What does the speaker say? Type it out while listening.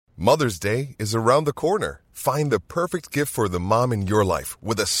Mother's Day is around the corner. Find the perfect gift for the mom in your life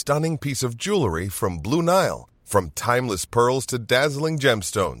with a stunning piece of jewelry from Blue Nile. From timeless pearls to dazzling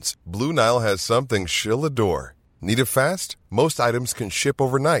gemstones, Blue Nile has something she'll adore. Need it fast? Most items can ship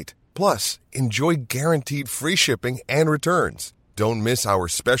overnight. Plus, enjoy guaranteed free shipping and returns. Don't miss our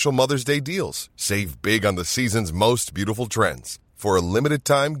special Mother's Day deals. Save big on the season's most beautiful trends. For a limited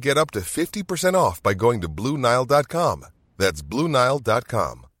time, get up to 50% off by going to BlueNile.com. That's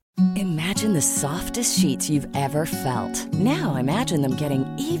BlueNile.com. Imagine the softest sheets you've ever felt. Now imagine them getting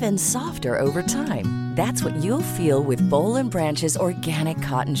even softer over time. That's what you'll feel with Boll & Branch's organic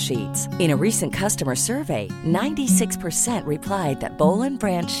cotton sheets. In a recent customer survey, 96% replied that Boll &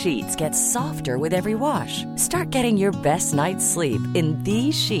 Branch sheets get softer with every wash. Start getting your best night's sleep in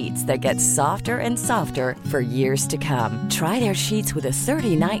these sheets that get softer and softer for years to come. Try their sheets with a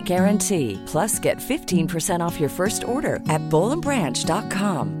 30-night guarantee. Plus, get 15% off your first order at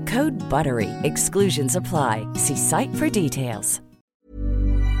BollandBranch.com. Code BUTTERY. Exclusions apply. See site for details.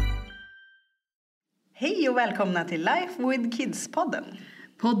 Hej och välkomna till Life with Kids-podden.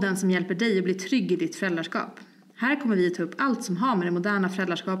 Podden som hjälper dig att bli trygg i ditt föräldraskap. Här kommer vi att ta upp allt som har med det moderna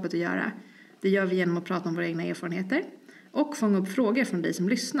föräldraskapet att göra. Det gör vi genom att prata om våra egna erfarenheter och fånga upp frågor från dig som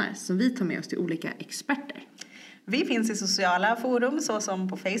lyssnar som vi tar med oss till olika experter. Vi finns i sociala forum såsom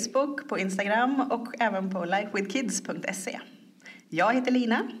på Facebook, på Instagram och även på lifewithkids.se. Jag heter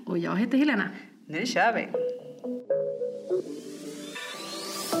Lina. Och jag heter Helena. Nu kör vi!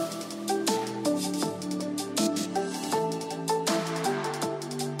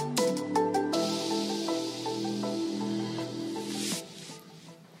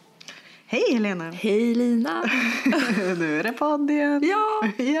 Hej Helena! Hej Lina! Nu är det podd igen.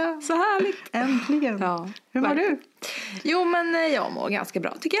 Ja, så härligt. Äntligen. Ja, hur mår du? Jo, men jag mår ganska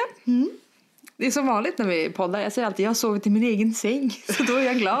bra tycker jag. Mm. Det är som vanligt när vi poddar. Jag säger alltid, jag har sovit i min egen säng. Så då är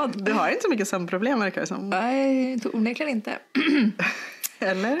jag glad. Du har inte så mycket sömnproblem verkar det som. Nej, onekligen inte.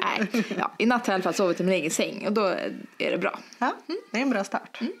 Eller? Nej, ja, i natt har jag i alla fall sovit i min egen säng. Och då är det bra. Ja, det är en bra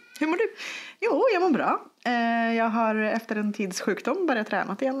start. Mm. Hur mår du? Jo, jag mår bra. Jag har efter en tids sjukdom börjat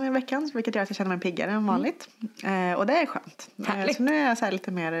träna igen i veckan. Vilket gör att jag känner mig piggare än vanligt. Och det är skönt. Så nu är jag så här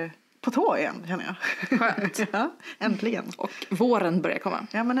lite mer på tå igen, känner jag. Skönt. Ja, äntligen. Och våren börjar komma.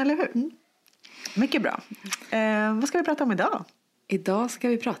 Ja, men eller hur? Mm. Mycket bra. Vad ska vi prata om idag? Idag ska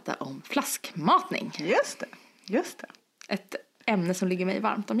vi prata om flaskmatning. Just det. Ett ämne som ligger mig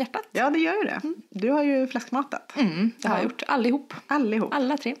varmt om hjärtat. Ja, det gör ju det. Du har ju flaskmatat. Det har jag gjort. Allihop.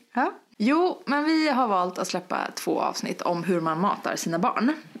 Alla 3. Ja. Jo, men vi har valt att släppa 2 avsnitt om hur man matar sina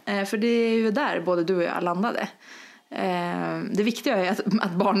barn. För det är ju där både du och jag landade. Det viktiga är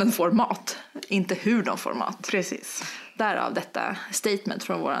att barnen får mat, inte hur de får mat. Precis. Därav detta statement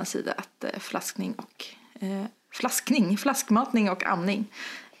från våran sida att flaskmatning och amning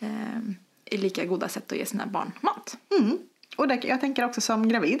är lika goda sätt att ge sina barn mat. Mm. Och jag tänker också som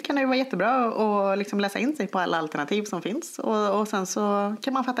gravid kan det ju vara jättebra att liksom läsa in sig på alla alternativ som finns. Och sen så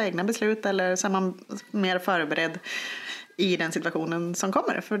kan man fatta egna beslut eller så är man mer förberedd i den situationen som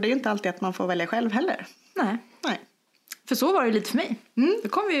kommer. För det är ju inte alltid att man får välja själv heller. Nej. För så var det lite för mig. Då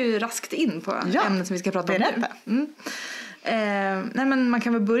kom vi ju raskt in på ämnet som vi ska prata om nu. Nej, men man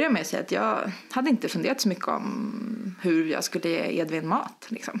kan väl börja med att säga att jag hade inte funderat så mycket om hhur jag skulle ge Edvin mat.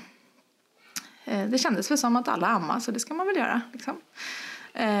 Liksom. Det kändes väl som att alla ammar, så det ska man väl göra. Liksom.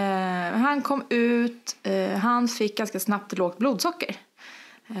 Han kom ut, han fick ganska snabbt lågt blodsocker.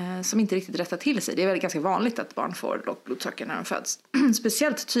 Som inte riktigt rättar till sig. Det är väl ganska vanligt att barn får lågt blodsocker när de föds.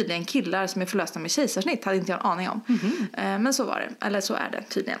 Speciellt tydligen killar som är förlösta med kejsarsnitt hade inte jag en aning om. Men så var det, eller så är det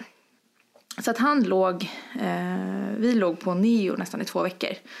tydligen. Så att han vi låg på neo nästan i 2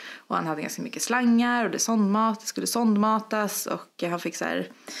 veckor. Och han hade ganska mycket slangar och det skulle sondmatas. Och han fick så här,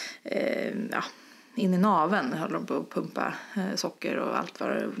 in i naveln höll de på att pumpa socker och allt vad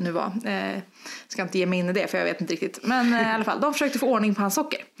det nu var. Ska inte ge mig in i det för jag vet inte riktigt. Men i alla fall, de försökte få ordning på hans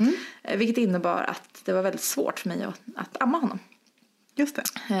socker. Vilket innebar att det var väldigt svårt för mig att amma honom. Just det.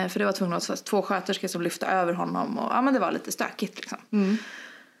 För det var tvungna att 2 sköterskor som lyfte över honom. Och men det var lite stökigt liksom.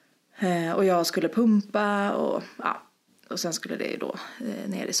 Och jag skulle pumpa och sen skulle det då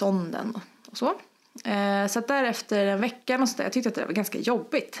ner i sonden och så. Så att därefter en vecka och så där, jag tyckte att det var ganska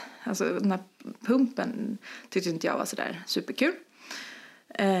jobbigt. Alltså den här pumpen tyckte inte jag var så där superkul.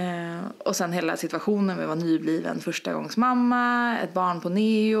 Och sen hela situationen med att vara nybliven förstagångsmamma, ett barn på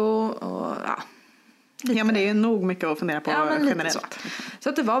neo och Ja, men det är ju nog mycket att fundera på generellt. Så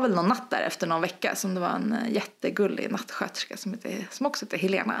att det var väl någon natt där efter någon vecka som det var en jättegullig nattsköterska som också heter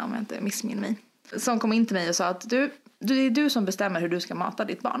Helena, om jag inte missminner mig. Som kom in till mig och sa att det är du som bestämmer hur du ska mata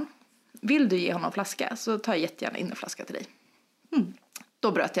ditt barn. Vill du ge honom flaska så tar jag jättegärna in en flaska till dig.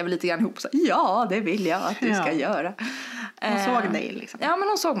 då bröt jag väl lite grann ihop. Så, ja, det vill jag att du ska göra. Hon såg dig liksom. Ja, men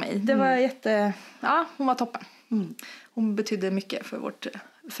hon såg mig. Det var ja, hon var toppen. Hon betydde mycket för vårt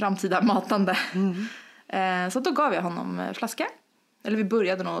framtida matande. Så då gav jag honom flaska. Eller vi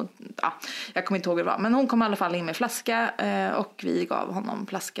började nog, jag kommer inte ihåg hur det var. Men hon kom i alla fall in med flaska och vi gav honom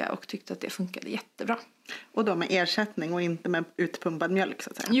flaska och tyckte att det funkade jättebra. Och då med ersättning och inte med utpumpad mjölk så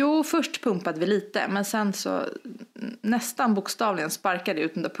att säga? Jo, först pumpade vi lite men sen så nästan bokstavligen sparkade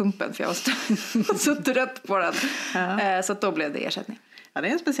ut den där pumpen för jag var så trött på den. Så att då blev det ersättning. Ja, det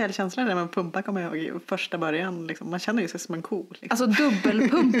är en speciell känsla när man pumpar, kommer jag ihåg, i första början. Liksom. Man känner ju sig som en ko. Liksom. Alltså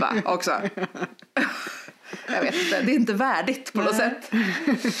dubbelpumpa också. Jag vet inte, det är inte värdigt på något sätt.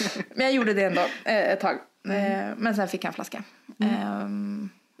 Men jag gjorde det ändå ett tag. Men sen fick han flaska.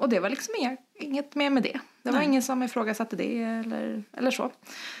 Och det var liksom inget mer med det. Det var ingen som ifrågasatte det eller så.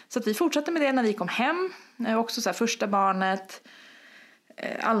 Så att vi fortsatte med det när vi kom hem. Också så här, första barnet.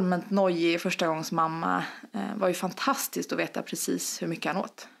 Allmänt nojig förstagångsmamma. Var ju fantastiskt att veta precis hur mycket han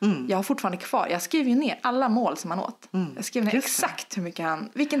åt. Jag har fortfarande kvar. Jag skrev ju ner alla mål som han åt. Jag skrev ner exakt hur mycket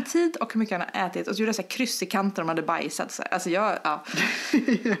vilken tid och hur mycket han har ätit. Och så gjorde jag så här kryss i kanter om han hade bajsat. Så här. Alltså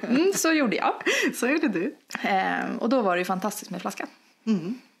så gjorde jag. Så gjorde du. Och då var det ju fantastiskt med flaskan.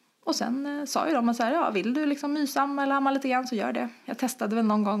 Och sen sa ju de så här, vill du liksom mysam eller amma lite grann så gör det. Jag testade väl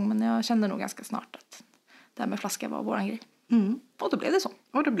någon gång men jag kände nog ganska snart att det här med flaska var våran grej. Och då blev det så.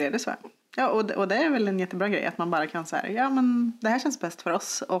 Och då blev det så. Ja, och det är väl en jättebra grej att man bara kan säga, ja men det här känns bäst för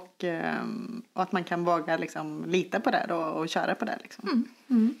oss och att man kan våga liksom lita på det då, och köra på det liksom.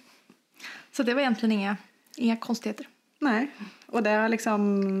 Så det var egentligen inga konstigheter. Nej, och det har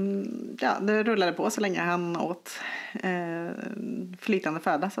liksom, det rullade på så länge han åt flytande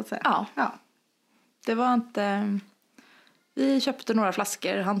föda så att säga. Ja. Det var inte... Vi köpte några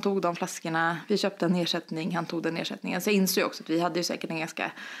flaskor, han tog de flaskorna. Vi köpte en ersättning, han tog den ersättningen. Så jag insåg också att vi hade ju säkert en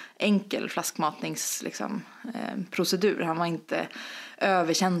ganska enkel flaskmatnings procedur. Han var inte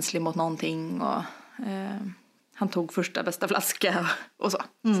överkänslig mot någonting och han tog första bästa flaska och så.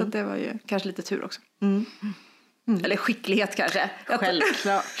 Så det var ju kanske lite tur också. Eller skicklighet kanske.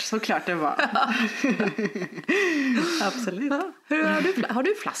 Självklart, såklart det var. Absolut. Har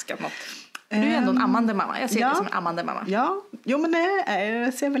du flaskat något? Du är ju ändå en ammande mamma. Jag ser dig som en ammande mamma. Ja, jo men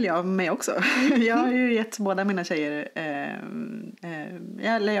det ser väl jag mig också. Jag har ju gett båda mina tjejer,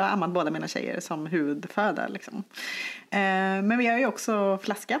 jag har ammat båda mina tjejer som huvudföda liksom. Men vi har ju också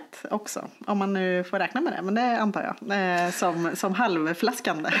flaskat också, om man nu får räkna med det. Men det antar jag, som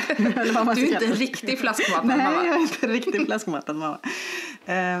halvflaskande. Eller vad man du är inte en riktig flaskmatad mamma. Nej, jag är inte en riktig flaskmatad mamma.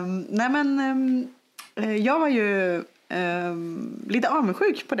 Nej men, jag var ju... lite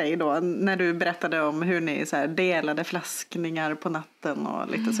avundsjuk på dig då när du berättade om hur ni så här delade flaskningar på natten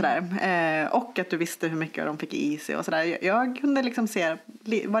och lite sådär och att du visste hur mycket de fick i sig och sådär. Jag kunde liksom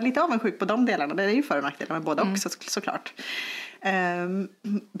var lite avundsjuk på de delarna. Det är ju för- och nackdelar med båda också såklart.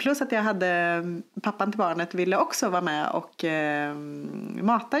 Plus att jag hade pappan till barnet ville också vara med och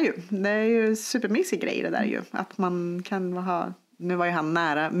mata ju. Det är ju supermysig grej det där ju. Att man kan ha... Nu var ju han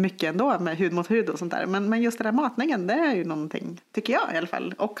nära mycket ändå med hud mot hud och sånt där. Men just det där matningen, det är ju någonting, tycker jag i alla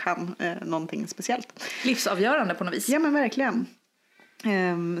fall. Och han, någonting speciellt. Livsavgörande på något vis. Ja men verkligen.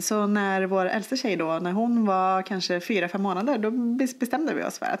 Så när vår äldsta tjej då, när hon var kanske 4-5 månader, då bestämde vi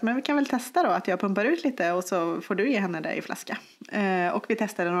oss för att men vi kan väl testa då att jag pumpar ut lite och så får du ge henne det i flaska. Och vi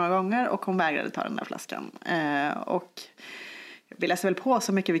testade några gånger och hon vägrade ta den där flaskan. Och vi läste väl på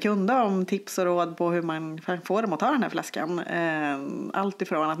så mycket vi kunde om tips och råd på hur man får dem att ta den här flaskan. Allt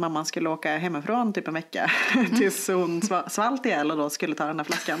ifrån att mamman skulle åka hemifrån typ en vecka tills hon svalt ihjäl och då skulle ta den här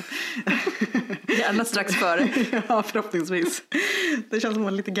flaskan. Gärna strax före. Ja, förhoppningsvis. Det känns som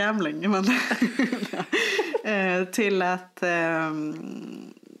en lite gambling. Men till att...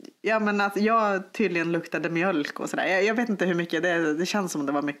 Ja men att jag tydligen luktade mjölk och sådär. Jag vet inte hur mycket, det känns som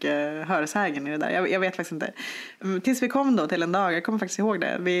det var mycket hörsägen i det där. Jag vet faktiskt inte. Tills vi kom då till en dag, jag kommer faktiskt ihåg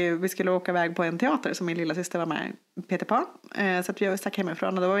det. Vi skulle åka iväg på en teater som min lilla syster var med Peter Pan. Så att vi stack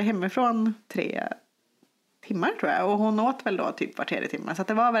hemifrån och då var vi hemifrån 3 timmar tror jag. Och hon åt väl då typ var 3:e timme. Så att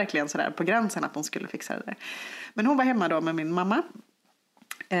det var verkligen sådär på gränsen att hon skulle fixa det där. Men hon var hemma då med min mamma.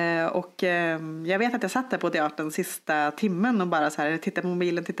 Och jag vet att jag satt där på teatern sista timmen och bara så här titta på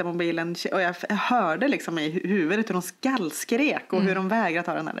mobilen och jag hörde liksom i huvudet hur de skallskrek och hur de vägrade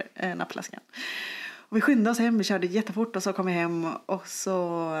ta den här nappflaskan. Och vi skyndade oss hem, vi körde jättefort och så kom vi hem och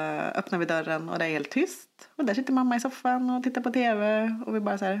så öppnade vi dörren och det är helt tyst. Och där sitter mamma i soffan och tittar på tv och vi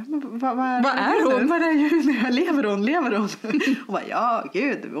bara så här, vad är hon? Vad är hon? Lever hon? Och bara, ja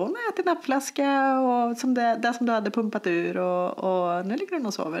gud, hon har ätit nappflaska och det som du hade pumpat ur och nu ligger hon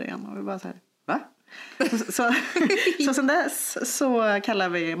och sover igen. Och vi bara så här, va? Så sen dess så kallar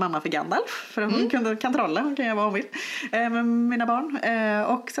vi mamma för Gandalf. För hon kan trolla, hon kan göra vad hon vill med mina barn.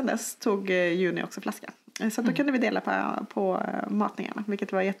 Och sen dess tog Juni också flaska. Så då kunde vi dela på matningarna.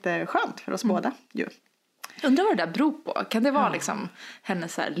 Vilket var jätteskönt för oss båda ju. Undrar vad det där beror på. Kan det vara liksom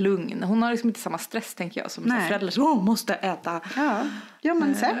hennes så här lugn? Hon har liksom inte samma stress tänker jag som föräldrar som måste äta. Ja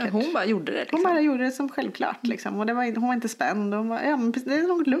men säkert. Hon bara gjorde det. Liksom. Hon bara gjorde det som självklart. Liksom. Och hon var inte spänd. Hon var, det är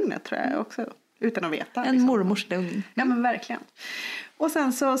något lugnet tror jag också. Utan att veta. En mormors lugn. Ja men verkligen. Och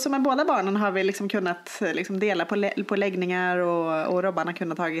sen så med båda barnen har vi liksom kunnat liksom dela på läggningar och Robban har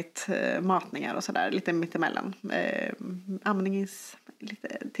kunnat tagit matningar och sådär lite mittemellan. Amnings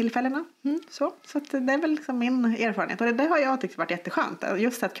lite tillfällena. Så att det är väl liksom min erfarenhet. Och det har jag tyckt varit jätteskönt.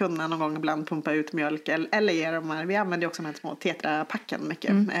 Just att kunna någon gång ibland pumpa ut mjölk eller ge dem här. Vi använder ju också de här små tetrapacken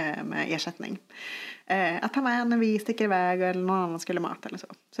mycket med ersättning. Att ta med när vi sticker iväg eller någon annan skulle mata eller så.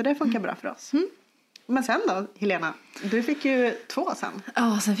 Så det funkar bra för oss. Men sen då, Helena, du fick ju 2 sen.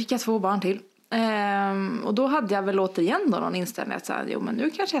 Ja, sen fick jag 2 barn till. Och då hade jag väl återigen då någon inställning att säga, men nu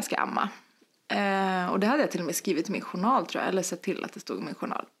kanske jag ska amma. Och det hade jag till och med skrivit i min journal tror jag, eller sett till att det stod i min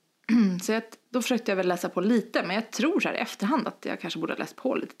journal. Så då försökte jag väl läsa på lite, men jag tror så här i efterhand att jag kanske borde ha läst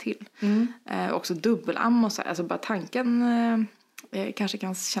på lite till. Också dubbelam och så här, alltså bara tanken kanske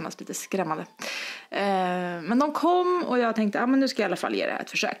kan kännas lite skrämmande. Men de kom och jag tänkte, men nu ska jag i alla fall ge det här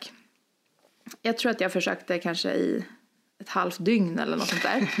ett försök. Jag tror att jag försökte kanske i ett halvt dygn eller något sånt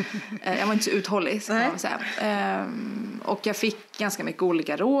där. Jag var inte så uthållig så kan man säga. Och jag fick ganska mycket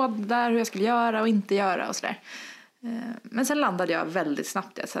olika råd där hur jag skulle göra och inte göra och sådär. Men sen landade jag väldigt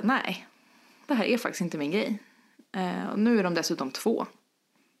snabbt i att säga nej, det här är faktiskt inte min grej. Och nu är de dessutom 2.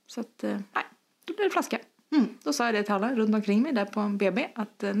 Så att nej, då blir det flaska. Då sa jag det till alla runt omkring mig där på en BB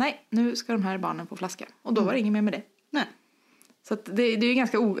att nej, nu ska de här barnen på flaska. Och då var det ingen mer med det. Nej. Så att det är ju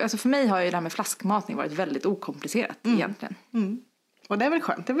ganska alltså för mig har ju det här med flaskmatning varit väldigt okomplicerat egentligen. Och det är väl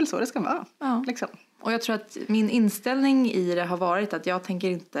skönt, det är väl så det ska vara. Ja. Liksom. Och jag tror att min inställning i det har varit att jag tänker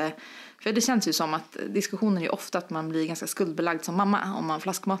inte, för det känns ju som att diskussionen är ju ofta att man blir ganska skuldbelagd som mamma om man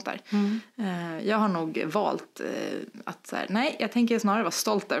flaskmatar. Jag har nog valt att så här, nej, jag tänker snarare vara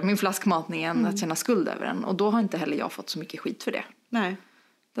stolt över min flaskmatning än att känna skuld över den. Och då har inte heller jag fått så mycket skit för det. Nej.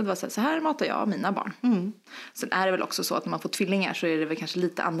 Det var så här matar jag mina barn. Sen är det väl också så att när man får tvillingar så är det väl kanske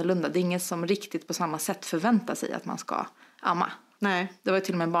lite annorlunda. Det är ingen som riktigt på samma sätt förväntar sig att man ska amma. Nej. Det var ju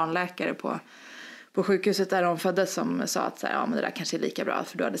till och med en barnläkare på sjukhuset där de föddes som sa att så här, men det där kanske är lika bra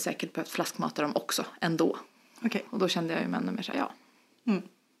för du hade säkert behövt flaskmata dem också ändå. Okay. Och då kände jag ju ännu mer så här,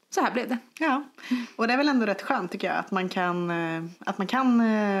 så här blev det. Ja, och det är väl ändå rätt skönt tycker jag att man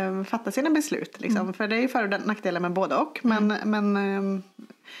kan fatta sina beslut liksom. För det är ju för- och nackdelar med både och. Men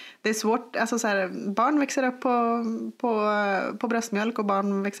det är svårt, alltså så här, barn växer upp på bröstmjölk och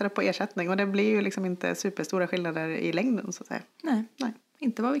barn växer upp på ersättning. Och det blir ju liksom inte superstora skillnader i längden så att säga. Nej.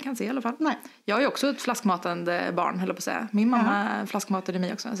 Inte vad vi kan se i alla fall. Nej. Jag är ju också ett flaskmatande barn, höll jag på att säga. Min mamma flaskmatade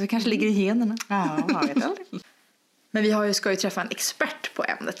mig också. Så det kanske ligger i generna. Ja, jag vet aldrig. Men vi ska ju träffa en expert på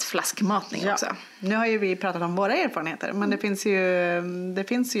ämnet flaskmatning också. Nu har ju vi pratat om våra erfarenheter. Men det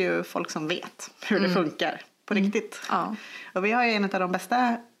finns ju folk som vet hur det funkar på riktigt. Ja. Och vi har ju en av de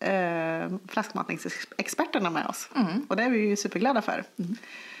bästa flaskmatningsexperterna med oss. Och det är vi ju superglada för.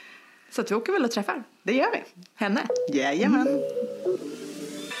 Så att vi åker väl och träffar. Det gör vi. Henne. Jajamän.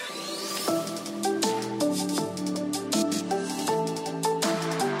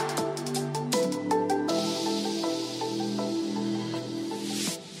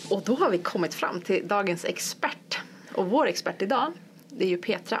 Och då har vi kommit fram till dagens expert. Och vår expert idag, det är ju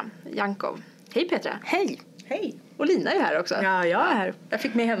Petra Jankov. Hej Petra. Hej. Hej. Och Lina är här också. Ja, jag är här. Jag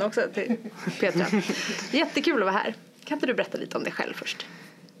fick med henne också till Petra. Jättekul att vara här. Kan inte du berätta lite om dig själv först?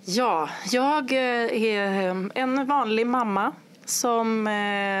 Ja, jag är en vanlig mamma som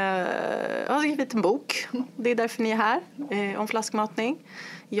har skrivit en bok. Det är därför ni är här, om flaskmatning.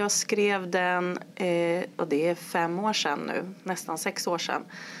 Jag skrev den, och det är 5 år sedan nu, nästan 6 år sedan,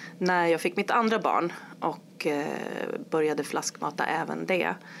 när jag fick mitt andra barn och började flaskmata även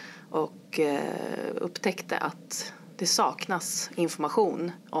det. Och upptäckte att det saknas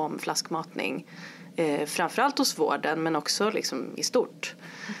information om flaskmatning. Framförallt hos vården men också liksom i stort.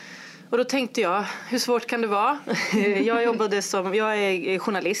 Och då tänkte jag, hur svårt kan det vara? Jag är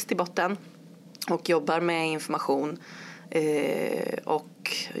journalist i botten och jobbar med information och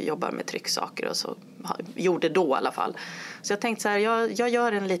jobbar med trycksaker och så gjorde då i alla fall. Så jag tänkte så här, jag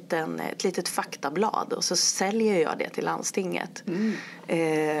gör ett litet faktablad och så säljer jag det till landstinget.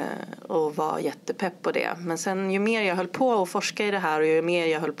 Och var jättepepp på det. Men sen ju mer jag höll på att forska i det här och ju mer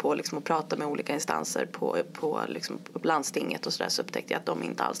jag höll på liksom att prata med olika instanser på liksom landstinget och så upptäckte jag att de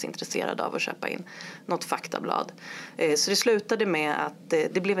inte alls är intresserade av att köpa in något faktablad. Så det slutade med att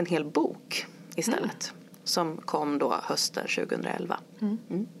det blev en hel bok istället. Som kom då hösten 2011.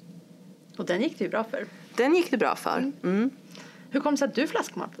 Och den gick det ju bra för. Den gick det bra för. Hur kom det sig att du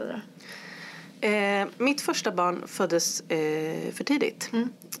flaskmatade? Mitt första barn föddes för tidigt.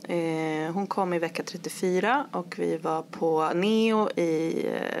 Hon kom i vecka 34 och vi var på neo i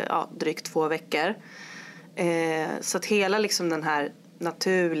drygt 2 veckor. Så att hela liksom den här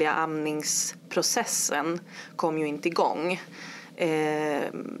naturliga amningsprocessen kom ju inte igång.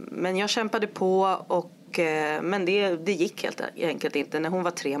 Men jag kämpade på men det gick helt enkelt inte. När hon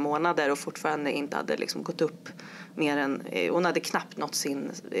var 3 månader och fortfarande inte hade liksom gått upp mer än... Hon hade knappt nått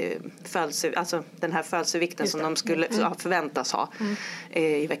sin den här födelsevikten som de skulle förväntas ha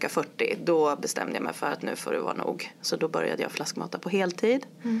i vecka 40. Då bestämde jag mig för att nu får det vara nog. Så då började jag flaskmata på heltid.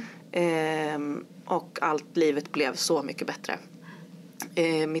 Och allt livet blev så mycket bättre.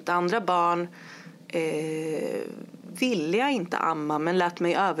 Mitt andra barn ville jag inte amma men lät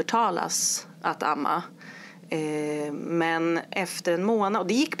mig övertalas att amma. Men efter en månad, och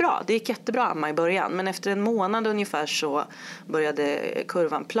det gick bra, det gick jättebra att amma i början, men efter en månad ungefär så började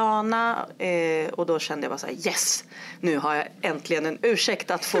kurvan plana och då kände jag bara så här, yes, nu har jag äntligen en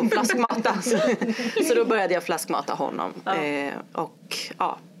ursäkt att få flaskmata. Så då började jag flaskmata honom. Och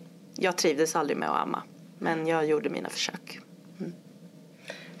jag trivdes aldrig med att amma, men jag gjorde mina försök.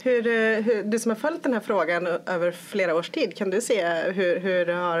 Hur, du som har följt den här frågan över flera års tid, kan du se hur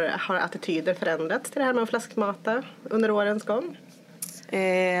har attityder förändrats till det här med att flaskmata under årens gång?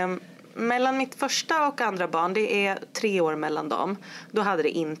 Mellan mitt första och andra barn, det är 3 år mellan dem, då hade det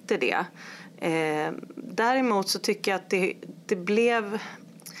inte det. Däremot så tycker jag att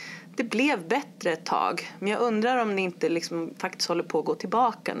det blev bättre ett tag. Men jag undrar om det inte liksom faktiskt håller på att gå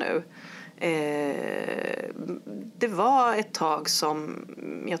tillbaka nu. Det var ett tag som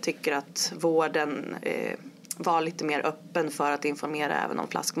jag tycker att vården var lite mer öppen för att informera även om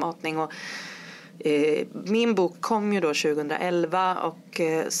flaskmatning. Och min bok kom ju då 2011 och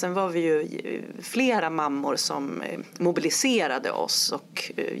sen var vi ju flera mammor som mobiliserade oss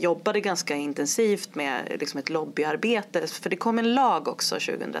och jobbade ganska intensivt med liksom ett lobbyarbete. För det kom en lag också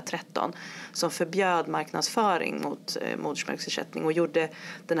 2013 som förbjöd marknadsföring mot modersmjölksersättning och gjorde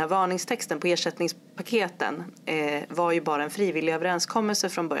den här varningstexten på ersättningspaketen var ju bara en frivillig överenskommelse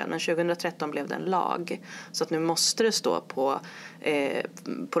från början, men 2013 blev det en lag. Så att nu måste det stå på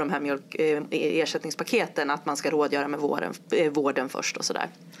de här ersättningspaketen att man ska rådgöra med vården först och sådär.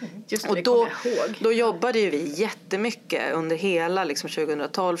 Just det, och då jobbade ju vi jättemycket under hela liksom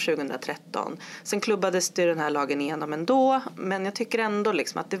 2012-2013. Sen klubbades det den här lagen igenom ändå, men jag tycker ändå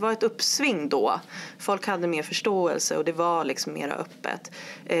liksom att det var ett uppsving då. Folk hade mer förståelse och det var liksom mer öppet.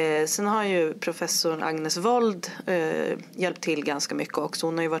 Sen har ju professor Agnes Wold hjälpt till ganska mycket också.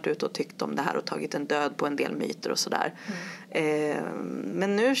 Hon har ju varit ute och tyckt om det här och tagit en död på en del myter och sådär.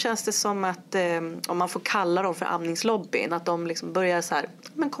 Men nu känns det som att om man får kalla dem för amningslobbyn, att de liksom börjar så här,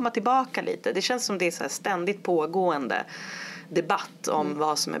 men komma tillbaka lite. Det känns som det är så här ständigt pågående debatt om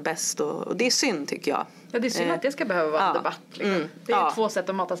vad som är bäst och det är synd tycker jag. Ja, det är synd att det ska behöva vara en debatt. Liksom. Det är 2 sätt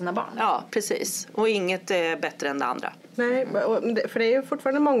att mata sina barn. Ja, precis. Och inget är bättre än det andra. Nej, för det är ju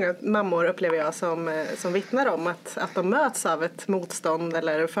fortfarande många mammor upplever jag som vittnar om att de möts av ett motstånd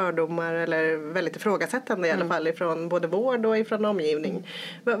eller fördomar eller väldigt ifrågasättande i alla fall ifrån både vård och ifrån omgivning.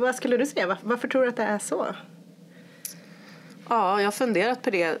 Vad skulle du säga? Varför tror du att det är så? Ja, jag har funderat på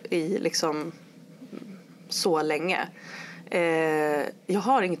det i liksom så länge. Jag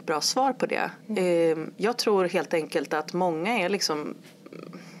har inget bra svar på det. Jag tror helt enkelt att många är liksom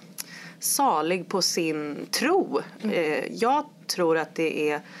salig på sin tro. Jag tror att det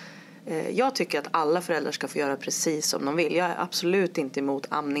är... Jag tycker att alla föräldrar ska få göra precis som de vill. Jag är absolut inte emot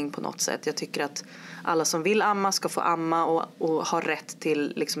amning på något sätt. Jag tycker att alla som vill amma ska få amma och ha rätt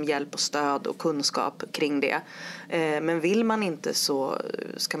till liksom hjälp och stöd och kunskap kring det. Men vill man inte så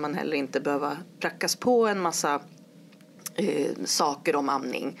ska man heller inte behöva prackas på en massa saker om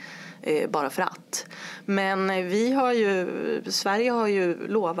amning bara för att. Men Sverige har ju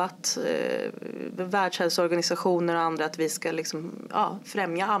lovat Världshälsoorganisationer och andra att vi ska liksom,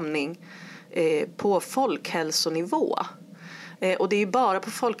 främja amning på folkhälsonivå. Och det är ju bara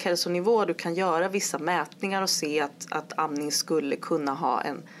på folkhälsonivå du kan göra vissa mätningar och se att amning skulle kunna ha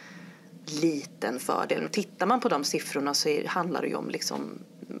en liten fördel. Men tittar man på de siffrorna så handlar det ju om liksom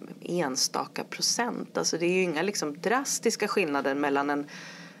enstaka procent. Alltså det är ju inga liksom drastiska skillnader mellan en...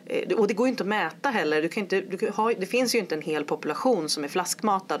 Och det går ju inte att mäta heller. Det finns ju inte en hel population som är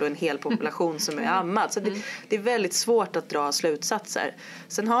flaskmatad och en hel population som är ammad. Så det är väldigt svårt att dra slutsatser.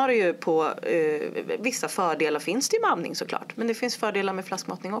 Sen har det ju på vissa fördelar finns det ju med amning såklart. Men det finns fördelar med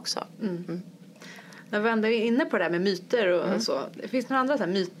flaskmatning också. När vi ändå är inne på det här med myter och så. Det finns några andra så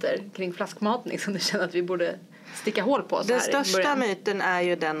här myter kring flaskmatning som du känner att vi borde sticka hål på? Den största myten är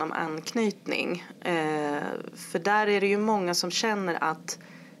ju den om anknytning. För där är det ju många som känner att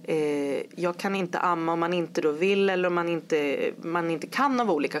jag kan inte amma om man inte då vill eller om man inte kan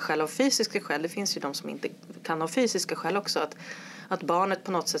av olika skäl, av fysiska skäl. Det finns ju de som inte kan av fysiska skäl också. Att barnet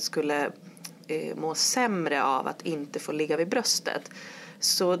på något sätt skulle må sämre av att inte få ligga vid bröstet.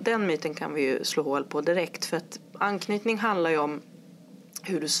 Så den myten kan vi ju slå hål på direkt. För att anknytning handlar ju om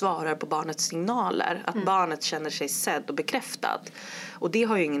hur du svarar på barnets signaler. Att barnet känner sig sedd och bekräftad. Och det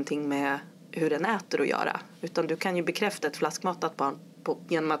har ju ingenting med hur den äter att göra. Utan du kan ju bekräfta ett flaskmatat barn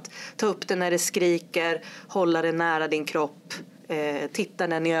genom att ta upp det när det skriker, hålla det nära din kropp, titta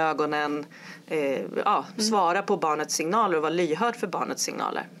den i ögonen, svara på barnets signaler och vara lyhörd för barnets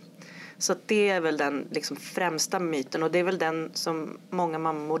signaler. Så att det är väl den liksom främsta myten, och det är väl den som många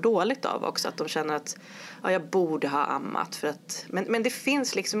mammor mår dåligt av också, att de känner att jag borde ha ammat för att, men det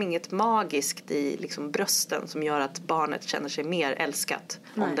finns liksom inget magiskt i liksom brösten som gör att barnet känner sig mer älskat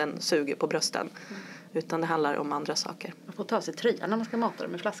om den suger på brösten. Utan det handlar om andra saker. Man får ta sig tröjan när man ska mata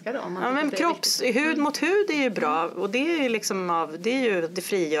dem med flaska då. Men hud mot hud är ju bra. Och det är ju liksom det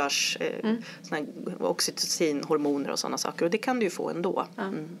frigörs såna oxytocinhormoner och sådana saker. Och det kan du ju få ändå.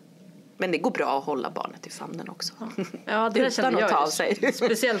 Men det går bra att hålla barnet i famnen också. Ja, det känner jag ta sig.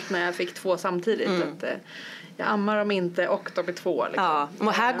 Speciellt när jag fick 2 samtidigt. Att, jag ammar dem inte och de är 2. Liksom. Ja,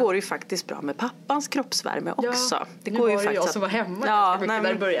 och här går det ju faktiskt bra med pappans kroppsvärme också. Ja, det går nu ju var det faktiskt jag som var hemma ganska mycket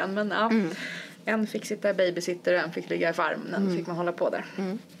där i början. Men en fick sitta i babysitter och en fick ligga i farmen. Fick man hålla på där.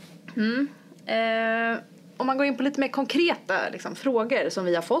 Om man går in på lite mer konkreta liksom, frågor som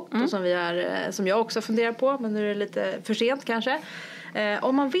vi har fått och som jag också funderar på, men nu är det lite för sent kanske.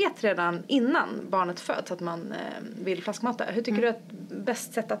 Om man vet redan innan barnet föds att man vill flaskmata, hur tycker du att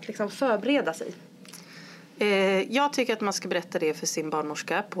bäst sätt att liksom förbereda sig? Jag tycker att man ska berätta det för sin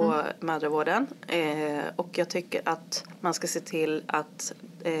barnmorska på mödravården. Och jag tycker att man ska se till att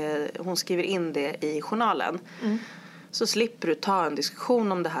hon skriver in det i journalen. Så slipper du ta en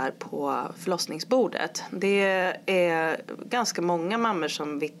diskussion om det här på förlossningsbordet. Det är ganska många mammor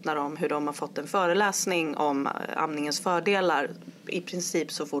som vittnar om hur de har fått en föreläsning om amningens fördelar. I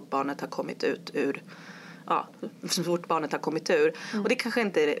princip så fort barnet har kommit ur. Så fort barnet har kommit ur. Och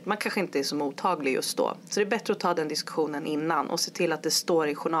man kanske inte är så mottaglig just då. Så det är bättre att ta den diskussionen innan och se till att det står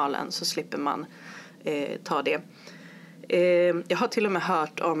i journalen, så slipper man ta det. Jag har till och med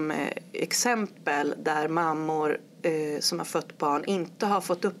hört om exempel där mammor som har fött barn inte har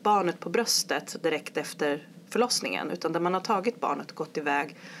fått upp barnet på bröstet direkt efter förlossningen, utan där man har tagit barnet och gått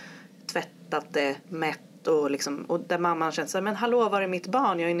iväg, tvättat det, mätt och där mamman känner sig, men hallå, var är mitt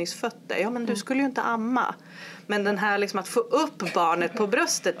barn? Jag är nyss fött det. Ja, men du skulle ju inte amma. Men den här liksom att få upp barnet på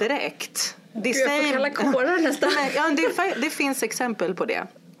bröstet direkt. Det säger kalla kårar nästan. Det finns exempel på det.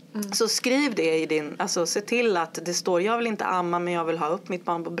 Så skriv det i din, alltså se till att det står, jag vill inte amma men jag vill ha upp mitt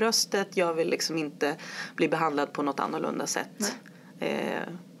barn på bröstet. Jag vill liksom inte bli behandlad på något annorlunda sätt.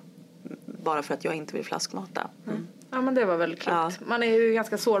 Bara för att jag inte vill flaskmata. Ja, men det var väl klokt. Ja. Man är ju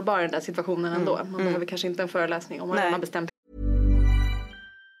ganska sårbar i den där situationen ändå. Man behöver kanske inte en föreläsning om vad man har bestämt.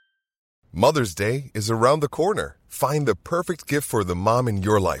 Mother's Day is around the corner. Find the perfect gift for the mom in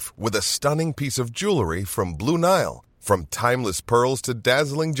your life with a stunning piece of jewelry from Blue Nile. From timeless pearls to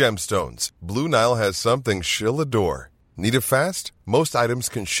dazzling gemstones, Blue Nile has something she'll adore. Need it fast? Most items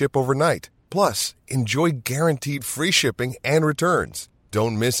can ship overnight. Plus, enjoy guaranteed free shipping and returns.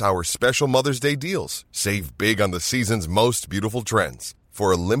 Don't miss our special Mother's Day deals. Save big on the season's most beautiful trends.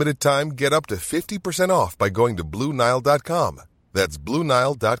 For a limited time, get up to 50% off by going to BlueNile.com. That's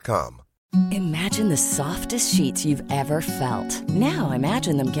BlueNile.com. Imagine the softest sheets you've ever felt. Now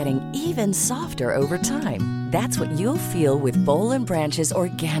imagine them getting even softer over time. That's what you'll feel with Boll & Branch's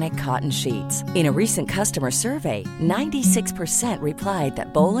organic cotton sheets. In a recent customer survey, 96% replied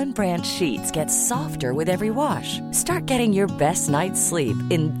that Boll & Branch sheets get softer with every wash. Start getting your best night's sleep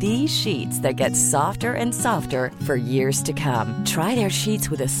in these sheets that get softer and softer for years to come. Try their sheets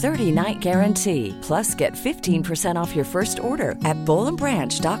with a 30-night guarantee. Plus, get 15% off your first order at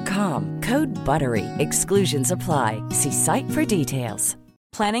BollandBranch.com. Code BUTTERY. Exclusions apply. See site for details.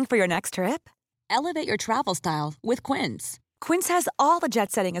 Planning for your next trip? Elevate your travel style with Quince. Quince has all the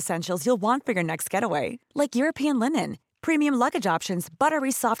jet-setting essentials you'll want for your next getaway, like European linen, premium luggage options,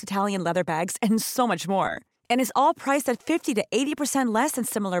 buttery soft Italian leather bags, and so much more. And is all priced at 50 to 80% less than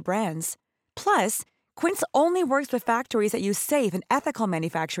similar brands. Plus, Quince only works with factories that use safe and ethical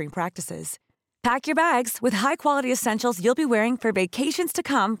manufacturing practices. Pack your bags with high-quality essentials you'll be wearing for vacations to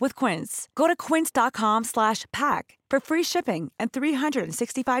come with Quince. Go to quince.com/pack for free shipping and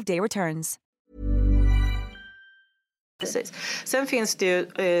 365-day returns. Precis. Sen finns det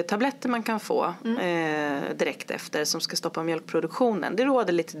ju tabletter man kan få direkt efter som ska stoppa mjölkproduktionen. Det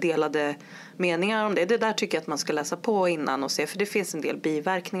råder lite delade meningar om det. Det där tycker jag att man ska läsa på innan och se, för det finns en del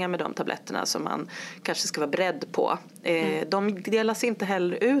biverkningar med de tabletterna som man kanske ska vara beredd på. De delas inte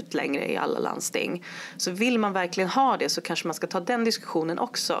heller ut längre i alla landsting. Så vill man verkligen ha det så kanske man ska ta den diskussionen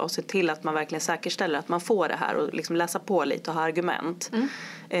också och se till att man verkligen säkerställer att man får det här och liksom läsa på lite och ha argument.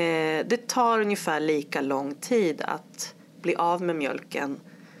 Det tar ungefär lika lång tid att bli av med mjölken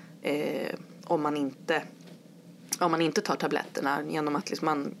om man inte tar tabletterna, genom att liksom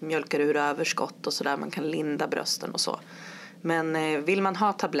man mjölkar ur överskott och sådär, man kan linda brösten och så. Men vill man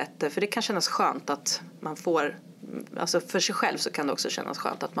ha tabletter, för det kan kännas skönt att man får, alltså för sig själv så kan det också kännas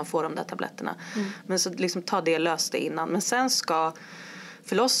skönt att man får de där tabletterna. Men så liksom ta det, lös det innan. Men sen ska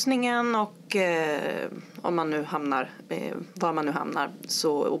förlossningen och om man nu hamnar, var man nu hamnar,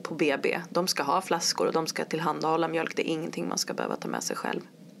 så, och på BB, de ska ha flaskor och de ska tillhandahålla mjölk. Det är ingenting man ska behöva ta med sig själv.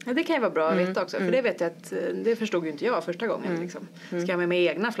 Ja, det kan ju vara bra att veta också, för det vet jag att det förstod ju inte jag första gången. Liksom. Ska jag med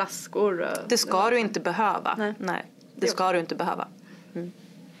egna flaskor? Det ska du inte behöva. Nej, det ska du inte behöva.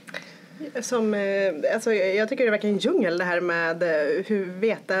 Alltså, jag tycker det verkar en djungel det här med hur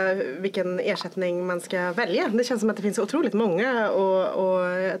veta vilken ersättning man ska välja. Det känns som att det finns otroligt många och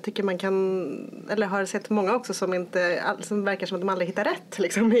jag tycker man kan, eller har sett många också som verkar som att de aldrig hittar rätt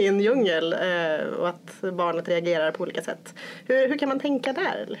liksom, i en djungel och att barnet reagerar på olika sätt. Hur kan man tänka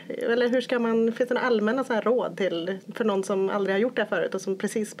där? Eller hur ska man, finns det några allmänna så här råd för någon som aldrig har gjort det förut och som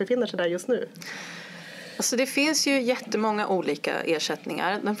precis befinner sig där just nu? Alltså det finns ju jättemånga olika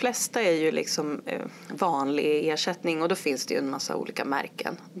ersättningar. De flesta är ju liksom vanlig ersättning och då finns det ju en massa olika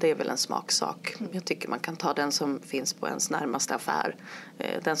märken. Det är väl en smaksak. Jag tycker man kan ta den som finns på ens närmaste affär.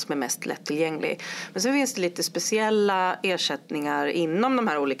 Den som är mest lättillgänglig. Men så finns det lite speciella ersättningar inom de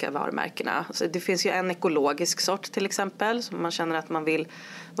här olika varumärkena. Alltså det finns ju en ekologisk sort till exempel. Så om man känner att man vill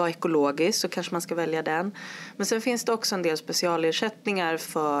vara ekologisk så kanske man ska välja den. Men sen finns det också en del specialersättningar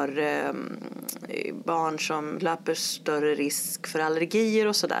för barn som löper större risk för allergier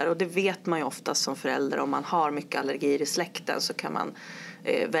och sådär. Och det vet man ju ofta som förälder, om man har mycket allergier i släkten så kan man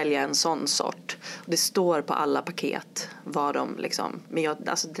välja en sån sort. Det står på alla paket vad de liksom, men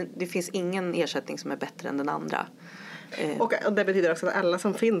det finns ingen ersättning som är bättre än den andra. Och det betyder också att alla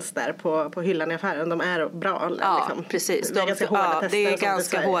som finns där på hyllan i affären, de är bra. Ja, liksom. Precis. Det är ganska hårda tester. Det är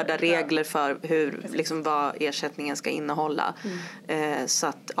ganska hårda regler för hur, liksom, vad ersättningen ska innehålla. Så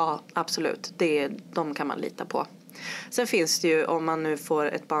att, ja, absolut. De kan man lita på. Sen finns det ju, om man nu får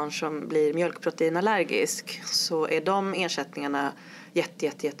ett barn som blir mjölkproteinallergisk, så är de ersättningarna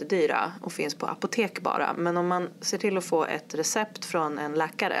jättedyra och finns på apotek bara. Men om man ser till att få ett recept från en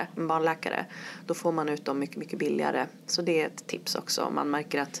barnläkare, då får man ut dem mycket, mycket billigare. Så det är ett tips också. Om man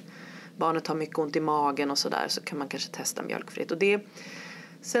märker att barnet har mycket ont i magen och sådär, så kan man kanske testa mjölkfritt. Och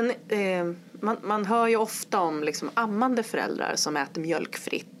sen, man hör ju ofta om liksom ammande föräldrar som äter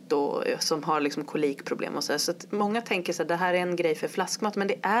mjölkfritt och som har liksom kolikproblem och så att många tänker så att det här är en grej för flaskmat, men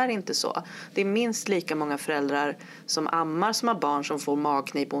det är inte så. Det är minst lika många föräldrar som ammar som har barn som får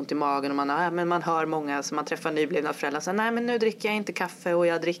magknip och ont i magen, och man hör många som man träffar nyblivna föräldrar säga, nej men nu dricker jag inte kaffe och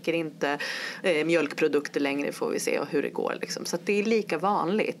jag dricker inte mjölkprodukter längre, får vi se hur det går liksom. Så att det är lika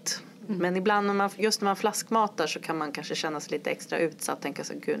vanligt. Men ibland när man flaskmatar så kan man kanske känna sig lite extra utsatt och tänka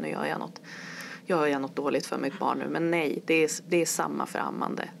så, gud, nu gör jag något dåligt för mitt barn nu. Men nej, det är samma för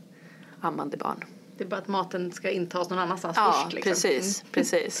ammande barn. Det är bara att maten ska intas någon annanstans först. Liksom.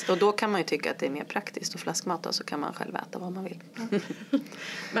 Precis. Och då kan man ju tycka att det är mer praktiskt att flaskmata, så kan man själv äta vad man vill.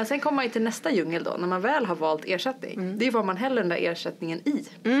 Men sen kommer man ju till nästa djungel då, när man väl har valt ersättning. Det är vad man häller den där ersättningen i.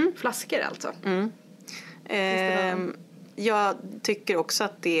 Flaskor alltså. Jag tycker också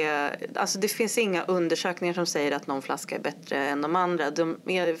att det finns inga undersökningar som säger att någon flaska är bättre än de andra.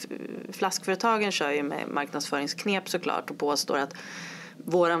 Flaskföretagen kör ju med marknadsföringsknep såklart och påstår att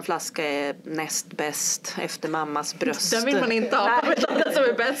våran flaska är näst bäst efter mammas bröst. Den vill man inte ha, den som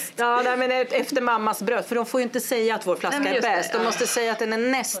är bäst. Ja, nej, men efter mammas bröst. För de får ju inte säga att vår flaska är bäst. De måste säga att den är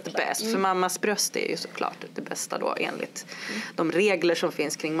näst bäst. För mammas bröst är ju såklart det bästa då, enligt de regler som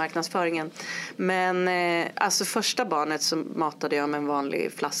finns kring marknadsföringen. Men alltså första barnet så matade jag med en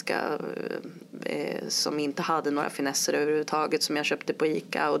vanlig flaska som inte hade några finesser överhuvudtaget som jag köpte på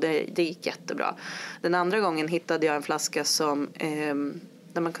ICA och det gick jättebra. Den andra gången hittade jag en flaska som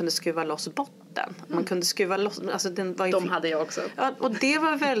där man kunde skruva loss botten. Man kunde skruva loss, alltså den var de hade jag också. Ja, och det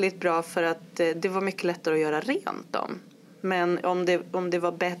var väldigt bra för att det var mycket lättare att göra rent dem. Men om det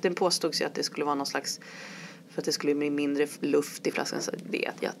var bättre, den påstods ju att det skulle vara någon slags, för att det skulle bli mindre luft i flaskan, så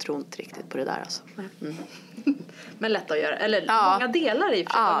jag tror inte riktigt på det där alltså. Men lätt att göra, eller många delar i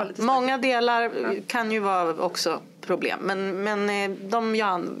många delar kan ju vara också problem, men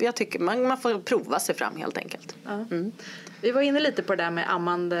jag tycker man får prova sig fram helt enkelt. Vi var inne lite på det där med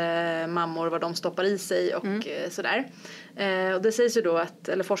ammande mammor, vad de stoppar i sig och sådär. Och det sägs ju då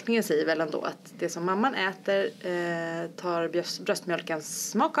eller forskningen säger väl ändå att det som mamman äter tar bröstmjölkens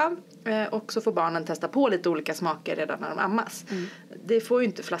smak av, och så får barnen testa på lite olika smaker redan när de ammas. Det får ju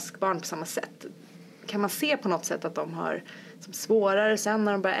inte flaskbarn på samma sätt. Kan man se på något sätt att de har svårare sen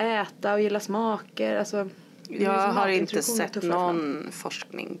när de börjar äta och gilla smaker? Alltså, jag har inte sett någon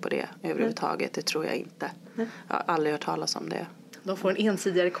forskning på det överhuvudtaget. Det tror jag inte. Jag har aldrig hört talas om det. De får en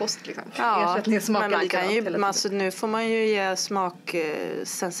ensidigare kost liksom. Ja, men man kan ju, nu får man ju ge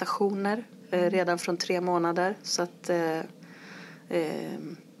smaksensationer redan från 3 månader. Så att det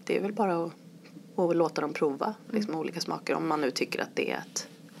är väl bara att låta dem prova liksom, olika smaker om man nu tycker att det är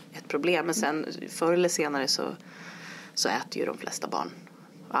ett problem. Men sen förr eller senare så äter ju de flesta barn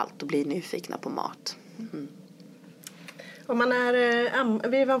allt och blir nyfikna på mat. Om man är,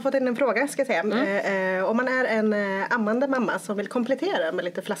 vi har fått in en fråga ska jag säga. Om man är en ammande mamma som vill komplettera med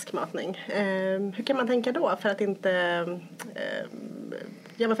lite flaskmatning, hur kan man tänka då för att inte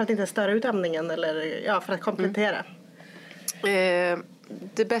störa ut amningen eller för att komplettera?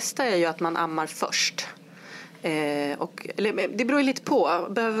 Det bästa är ju att man ammar först. Det beror ju lite på.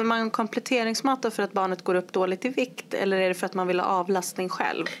 Behöver man kompletteringsmat för att barnet går upp dåligt i vikt, eller är det för att man vill ha avlastning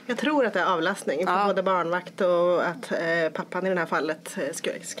själv? Jag tror att det är avlastning för både barnvakt och att pappan i det här fallet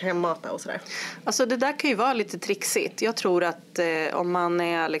ska mata och sådär. Alltså det där kan ju vara lite trixigt. Jag tror att om man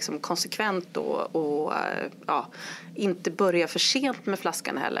är liksom konsekvent då och inte börjar för sent med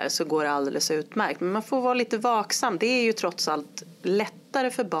flaskan heller, så går det alldeles utmärkt. Men man får vara lite vaksam. Det är ju trots allt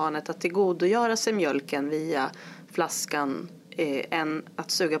lättare för barnet att tillgodogöra sig mjölken via flaskan än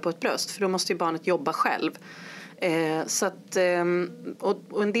att suga på ett bröst. För då måste ju barnet jobba själv. Så att,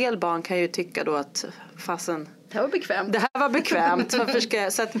 och en del barn kan ju tycka då att fasen, det här var bekvämt. Det här var bekvämt.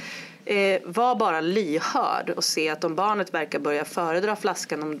 Så att var bara lyhörd och se att om barnet verkar börja föredra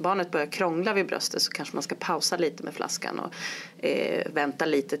flaskan, om barnet börjar krångla vid bröstet, så kanske man ska pausa lite med flaskan och vänta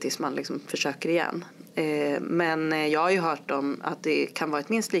lite tills man liksom försöker igen. Men jag har ju hört om att det kan vara ett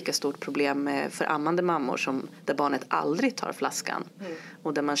minst lika stort problem för ammande mammor som där barnet aldrig tar flaskan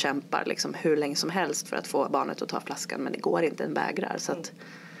och där man kämpar liksom hur länge som helst för att få barnet att ta flaskan, men det går inte, en vägrar. Så att,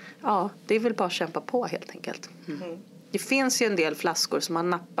 det är väl bara att kämpa på helt enkelt. Det finns ju en del flaskor som man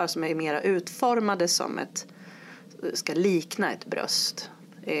nappar som är mera utformade som ska likna ett bröst.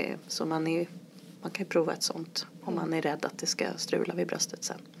 Så man kan ju prova ett sånt om man är rädd att det ska strula vid bröstet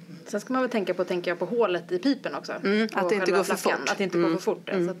sen. Sen ska man väl tänka på hålet i pipen också. Att det inte går för fort. Att det inte går för fort.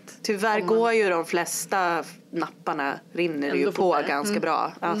 Så att tyvärr går ju de flesta napparna rinner ju på ganska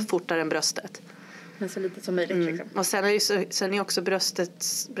bra. Fortare än bröstet. Men så lite som möjligt. Liksom. Och sen är också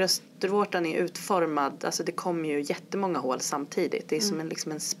bröstvårtan är utformad. Alltså det kommer ju jättemånga hål samtidigt. Det är som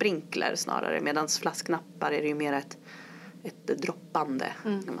en sprinkler snarare. Medan flaskknappar är det ju mer ett droppande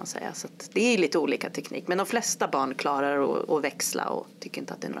kan man säga. Så att det är lite olika teknik. Men de flesta barn klarar att växla och tycker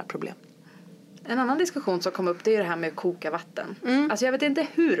inte att det är några problem. En annan diskussion som kom upp, det är det här med att koka vatten. Alltså jag vet inte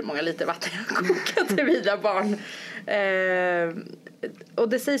hur många liter vatten jag har kokat till mina barn. Och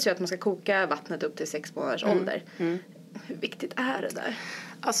det sägs ju att man ska koka vattnet upp till 6 månaders ålder. Hur viktigt är det där?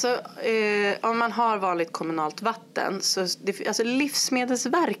 Alltså om man har vanligt kommunalt vatten så alltså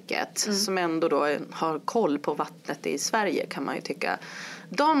Livsmedelsverket som ändå då har koll på vattnet i Sverige, kan man ju tycka,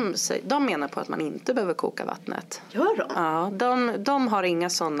 de menar på att man inte behöver koka vattnet. Gör de? Ja, de har inga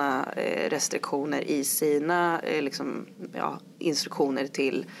sådana restriktioner i sina instruktioner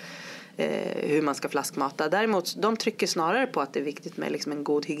till hur man ska flaskmata. Däremot de trycker snarare på att det är viktigt med liksom en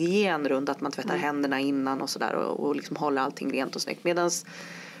god hygien runt att man tvättar händerna innan och sådär och liksom håller allting rent och snyggt. Medan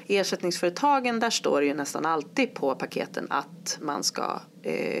ersättningsföretagen, där står det ju nästan alltid på paketen att man ska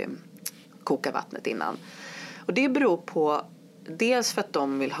koka vattnet innan. Och det beror på dels för att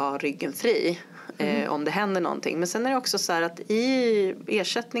de vill ha ryggen fri om det händer någonting. Men sen är det också så här att i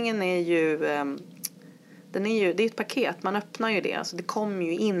ersättningen är ju det är ett paket, man öppnar ju det. Alltså det kommer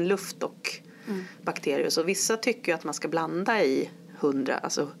ju in luft och bakterier. Så vissa tycker ju att man ska blanda i 100,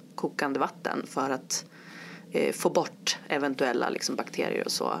 alltså kokande vatten, för att få bort eventuella liksom bakterier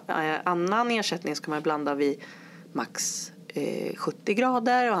och så. Annan ersättning ska man blanda vid max 70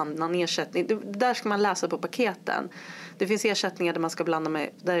 grader och annan ersättning. Det där ska man läsa på paketen. Det finns ersättningar där man ska blanda med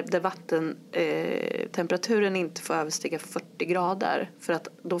där vattentemperaturen inte får överstiga 40 grader för att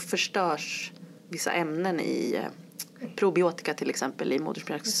då förstörs vissa ämnen i probiotika till exempel i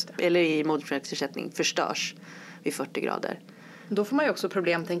modersmjölksersättning förstörs vid 40 grader. Då får man ju också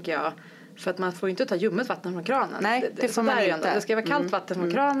problem tänker jag för att man får ju inte ta ljummet vatten från kranen. Nej, det får man inte. Det ska vara kallt vatten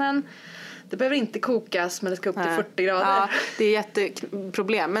från kranen. Det behöver inte kokas men det ska upp till 40 grader. Ja, det är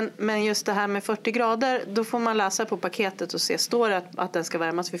jätteproblem. Men just det här med 40 grader, då får man läsa på paketet och se. Står det att den ska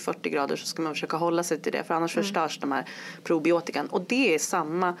värmas vid 40 grader så ska man försöka hålla sig till det. För annars förstörs de här probiotikan. Och det är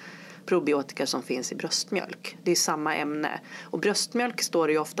samma probiotika som finns i bröstmjölk. Det är samma ämne. Och bröstmjölk står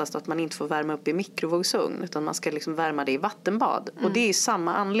det ju oftast att man inte får värma upp i mikrovågsugn. Utan man ska liksom värma det i vattenbad. Och det är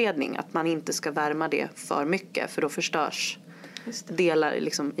samma anledning att man inte ska värma det för mycket. För då förstörs delar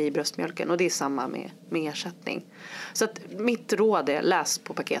liksom i bröstmjölken. Och det är samma med ersättning. Så att mitt råd är läs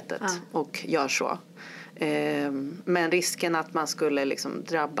på paketet och gör så. Men risken att man skulle liksom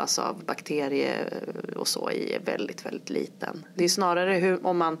drabbas av bakterier och så är väldigt, väldigt liten. Det är snarare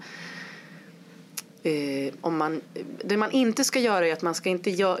det man inte ska göra är att man ska inte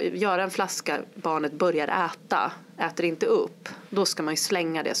göra en flaska barnet börjar äter inte upp. Då ska man ju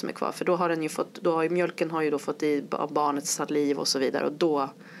slänga det som är kvar för då har mjölken har ju då fått i barnets saliv och så vidare och då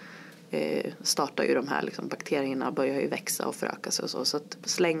startar ju de här liksom, bakterierna börjar ju växa och föröka sig och så att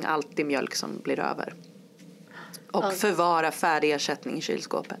släng alltid mjölk som blir över. Och förvara färdig ersättning i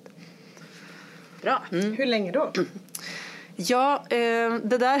kylskåpet. Bra. Hur länge då? Ja,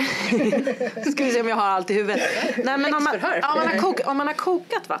 det där ska vi se om jag har allt i huvudet. Nej, men om man har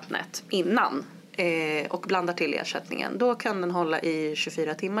kokat vattnet innan och blandar till ersättningen, då kan den hålla i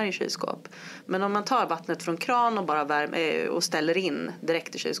 24 timmar i kylskåp. Men om man tar vattnet från kran och bara och ställer in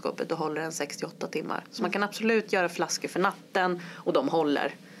direkt i kylskåpet, då håller den 68 timmar. Så man kan absolut göra flaskor för natten och de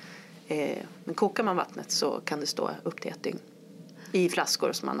håller. Men kokar man vattnet så kan det stå upp till 1 dygn. I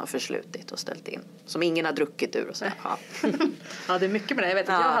flaskor som man har förslutit och ställt in. Som ingen har druckit ur och så. Ja, det är mycket med det. Jag vet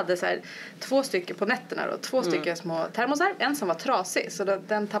att jag hade så här 2 stycken på nätterna då. 2 stycken små termosar. En som var trasig så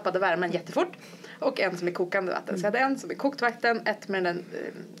den tappade värmen jättefort. Och en som är kokande vatten. Så jag hade en som är kokt vatten. Ett med den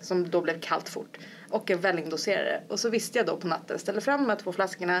som då blev kallt fort. Och en vällingdoserare. Och så visste jag då på natten. Ställde fram de här 2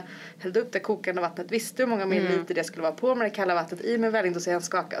 flaskorna. Hällde upp det kokande vattnet. Visste hur många milliliter det skulle vara på med det kalla vattnet. I med vällingdoseraren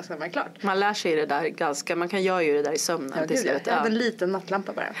skaka. Så var det klart. Man lär sig det där ganska. Man kan göra ju det där i sömnen. Jag hade en liten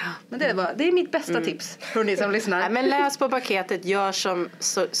nattlampa bara. Ja. Men det är mitt bästa tips. För ni som lyssnar. Nej, men läs på paketet. Gör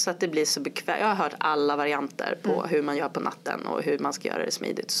så att det blir så bekvämt. Jag har hört alla varianter på hur man gör på natten. Och hur man ska göra det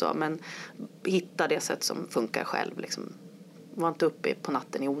smidigt. Så. Men hitta det sätt som funkar själv. Liksom. Var inte uppe på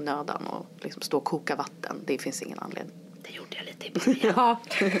natten i onödan och liksom stå och koka vatten. Det finns ingen anledning. Det gjorde jag lite i början. Ja.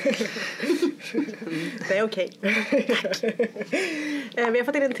 Det är okej. Vi har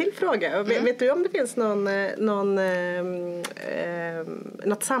fått in en till fråga. Vet du om det finns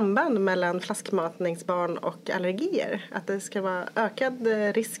något samband mellan flaskmatningsbarn och allergier? Att det ska vara ökad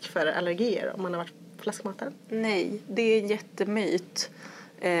risk för allergier om man har varit flaskmatad? Nej, det är en jättemyt.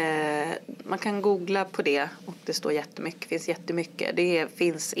 Man kan googla på det och det står jättemycket. Det finns jättemycket. Det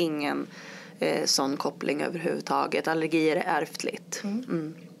finns ingen sån koppling överhuvudtaget. Allergier är ärftligt.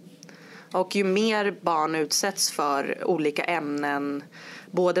 Och ju mer barn utsätts för olika ämnen,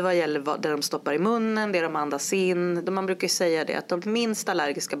 både vad gäller det de stoppar i munnen, det de andas in. Man brukar säga det att de minst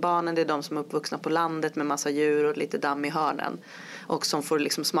allergiska barnen, det är de som är uppvuxna på landet med massa djur och lite damm i hörnen. Och som får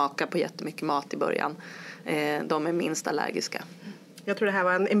liksom smaka på jättemycket mat i början. De är minst allergiska. Jag tror det här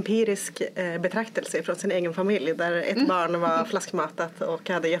var en empirisk betraktelse från sin egen familj där ett barn var flaskmatat och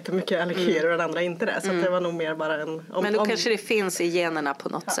hade jättemycket allergier och den andra inte det. Så det var nog mer bara en... Men då kanske det finns i generna på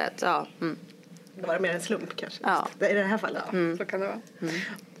något sätt. Ja. Det var mer en slump kanske. Ja. I det här fallet. Så kan det vara.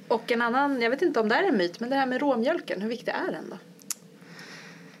 Och en annan, jag vet inte om det är en myt, men det här med råmjölken, hur viktig är den då?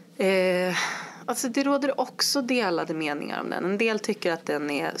 Alltså det råder också delade meningar om den. En del tycker att den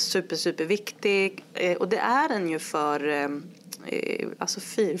är super viktig och det är den ju för alltså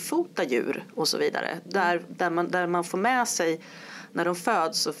 4-fota djur och så vidare. Där man får med sig när de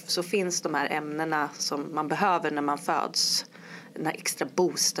föds så finns de här ämnena som man behöver när man föds. Den här extra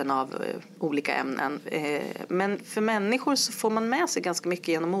boosten av olika ämnen. Men för människor så får man med sig ganska mycket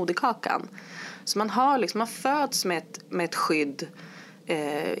genom moderkakan. Så man föds med ett skydd,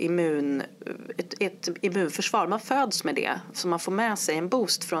 ett immunförsvar. Man föds med det. Så man får med sig en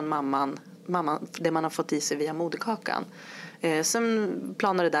boost från mamman det man har fått i sig via moderkakan. Sen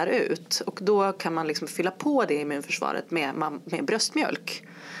planar det där ut. Och då kan man liksom fylla på det immunförsvaret med bröstmjölk.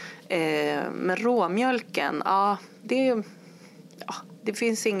 Med råmjölken, det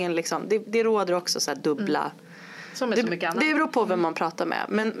finns ingen liksom, det råder också så här dubbla. Som är så mycket annat. Det beror på vem man pratar med.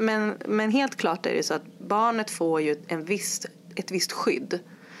 Men helt klart är det så att barnet får ju ett visst skydd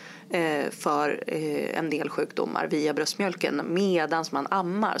för en del sjukdomar via bröstmjölken medan man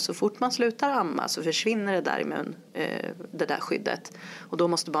ammar. Så fort man slutar amma så försvinner det där det där skyddet. Och då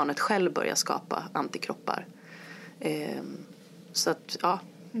måste barnet själv börja skapa antikroppar. Så att, ja.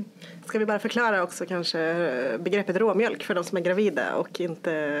 Ska vi bara förklara också kanske begreppet råmjölk för de som är gravida och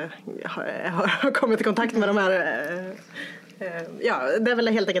inte har kommit i kontakt med de här. Det är väl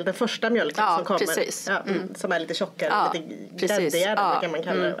helt enkelt den första mjölken som kommer. Precis. Som är lite tjockare, lite gräddigare kan man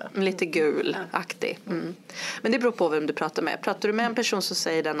kalla det. Lite gulaktig. Men det beror på vem du pratar med. Pratar du med en person så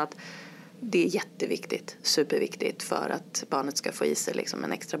säger den att det är jätteviktigt, superviktigt för att barnet ska få i sig liksom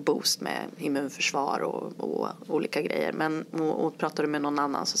en extra boost med immunförsvar och olika grejer. Men och pratar du med någon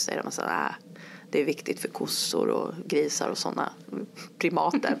annan så säger de så här, det är viktigt för kossor och grisar och sådana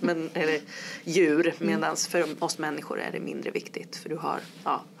primater eller djur. Medan för oss människor är det mindre viktigt för du har,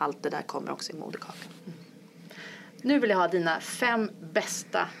 allt det där kommer också i moderkakan. Nu vill jag ha dina 5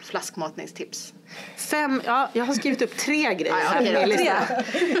 bästa flaskmatningstips. 5, jag har skrivit upp 3 grejer här på min lista.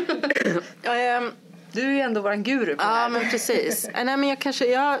 Du är ju ändå våran guru på det här. Men precis.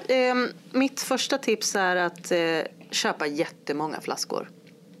 Mitt första tips är att köpa jättemånga flaskor.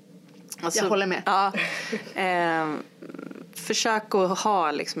 Alltså, jag håller med. Försök att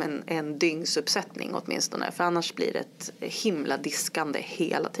ha liksom en dygnsuppsättning åtminstone. För annars blir det ett himla diskande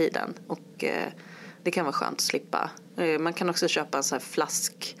hela tiden. Och det kan vara skönt att slippa. Man kan också köpa en sån här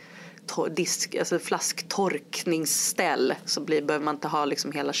flasktorkningsställ. Så behöver man inte ha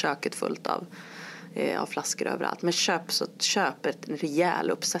liksom hela köket fullt av flaskor överallt. Men köp en rejäl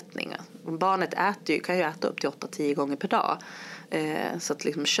uppsättning. Barnet kan ju äta upp till 8-10 gånger per dag. Så att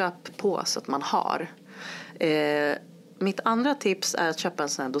liksom köp på så att man har. Mitt andra tips är att köpa en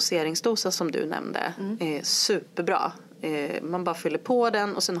sån här doseringsdosa som du nämnde. Superbra. Man bara fyller på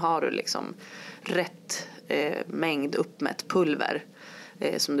den och sen har du liksom rätt mängd uppmätt pulver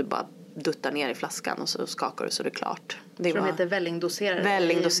som du bara duttar ner i flaskan och så skakar du så det är klart. De heter vällingdoserare.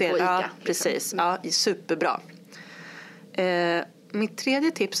 Vällingdoserare, ja precis. Ja, superbra. Mitt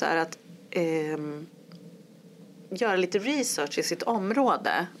tredje tips är att göra lite research i sitt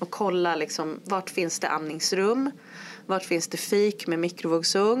område och kolla liksom, vart finns det amningsrum, vart finns det fik med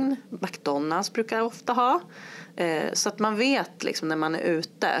mikrovågsugn. McDonald's brukar jag ofta ha. Så att man vet liksom, när man är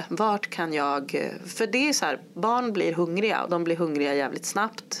ute, vart kan jag... För det är så här, barn blir hungriga och de blir hungriga jävligt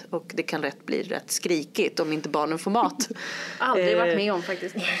snabbt. Och det kan bli rätt skrikigt om inte barnen får mat. Aldrig varit med om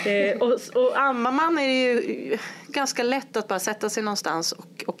faktiskt. Och ammar man är det ju ganska lätt att bara sätta sig någonstans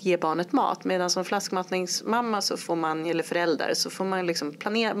och ge barnet mat. Medan som flaskmatningsmamma så får man, eller förälder, så får man liksom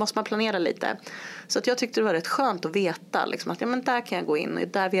måste man planera lite. Så att jag tyckte det var rätt skönt att veta liksom, att men där kan jag gå in och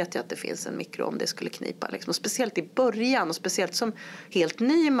där vet jag att det finns en mikro om det skulle knipa. Liksom. Och speciellt i början och speciellt som helt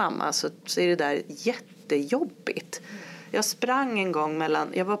ny mamma så är det där jättejobbigt. Jag sprang en gång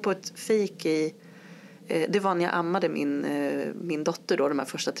jag var på ett fik det var när jag ammade min dotter då, de här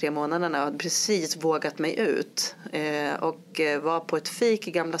första 3 månaderna. Jag hade precis vågat mig ut och var på ett fik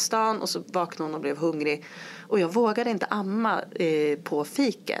i Gamla stan och så vaknade hon och blev hungrig. Och jag vågade inte amma på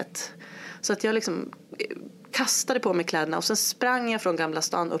fiket. Så att jag liksom kastade på mig kläderna och sen sprang jag från Gamla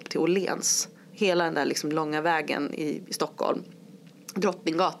stan upp till Åhléns. Hela den där liksom långa vägen i Stockholm.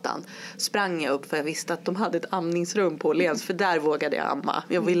 Drottninggatan sprang jag upp för jag visste att de hade ett amningsrum på Åhléns, för där vågade jag amma.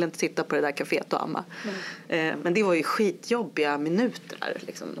 Jag ville inte sitta på det där kaféet och amma. Men det var ju skitjobbiga minuter.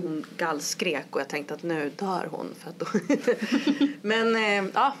 Liksom. Hon gallskrek och jag tänkte att nu dör hon. Men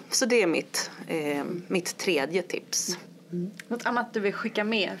så det är mitt tredje tips. Något annat du vill skicka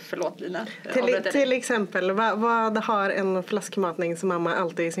med? Förlåt Lina. Till exempel, vad har en flaskmatningsmamma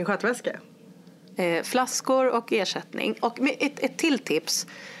alltid i sin skötväska? Flaskor och ersättning. Och ett till tips.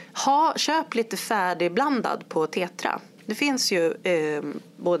 Köp lite färdigblandad på Tetra. Det finns ju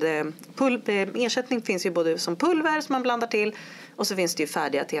ersättning finns ju både som pulver som man blandar till. Och så finns det ju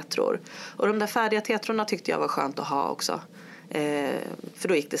färdiga tetror. Och de där färdiga tetrorna tyckte jag var skönt att ha också. För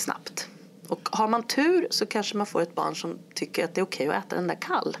då gick det snabbt. Och har man tur så kanske man får ett barn som tycker att det är okej att äta den där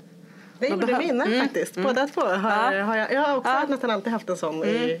kall. Det gjorde mina faktiskt. Båda två har jag har också nästan alltid haft en sån.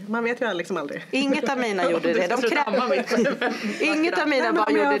 Man vet ju liksom aldrig. Inget av mina gjorde det. Inget av mina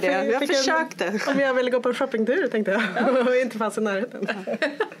barn gjorde det. Jag försökte. Om jag ville gå på en shoppingtur tänkte jag. Och inte fanns i närheten.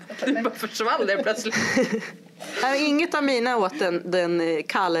 Du bara försvann där plötsligt. Inget av mina åt den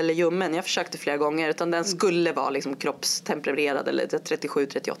kall eller ljummen. Jag försökte flera gånger. Utan den skulle vara liksom kroppstempererad eller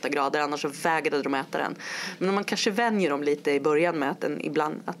 37-38 grader. Annars så vägrade de äta den. Men om man kanske vänjer dem lite i början med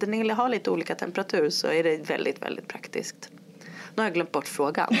att den har lite olika temperatur, så är det väldigt, väldigt praktiskt. Nu har jag glömt bort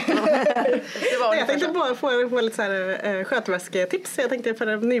frågan. Jag tänkte bara få lite så här skötväsketips. Jag tänkte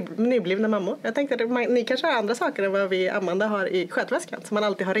för nyblivna mammor. Jag tänkte att ni kanske har andra saker än vad vi Amanda har i skötväskan. Som man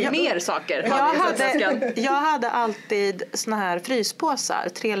alltid har redo. Mer saker. Jag hade alltid såna här fryspåsar.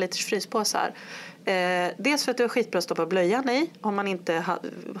 3 liters fryspåsar. Dels för att det var skitbra att stoppa blöjan i. Om man inte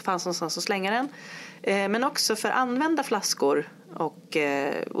fanns någonstans att slänga den. Men också för använda flaskor. Och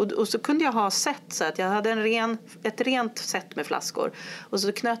så kunde jag ha set så att jag hade ett rent set med flaskor. Och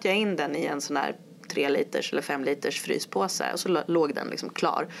så knöt jag in den i en sån här 3 liters eller 5 liters fryspåse. Och så låg den liksom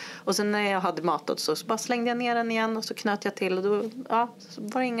klar. Och sen när jag hade matat så bara slängde jag ner den igen. Och så knöt jag till. Och då så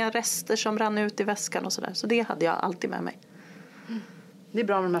var det inga rester som rann ut i väskan och sådär. Så det hade jag alltid med mig. Det är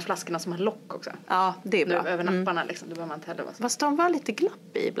bra med de här flaskorna som har lock också. Ja, det är bra. Över napparna liksom. Då behöver man inte heller vara så. Fast de var lite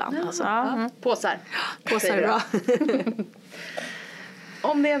glapp i ibland. Ja, alltså. Påsar. Påsar är bra.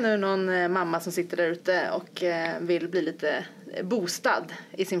 Om det är nu någon mamma som sitter där ute och vill bli lite boostad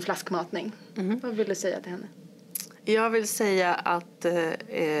i sin flaskmatning. Vad vill du säga till henne? Jag vill säga att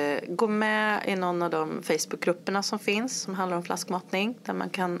gå med i någon av de Facebookgrupperna som finns som handlar om flaskmatning. Där man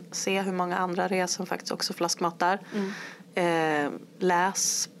kan se hur många andra det är som faktiskt också flaskmatar.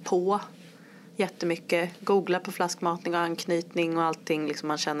 Läs på jättemycket. Googla på flaskmatning och anknytning och allting. Liksom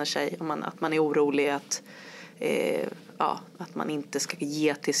man känner sig, att man är orolig att man inte ska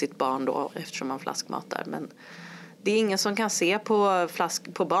ge till sitt barn då eftersom man flaskmatar. Men det är ingen som kan se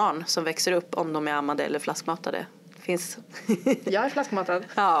på barn som växer upp om de är ammade eller flaskmatade. Finns... Jag är flaskmatad.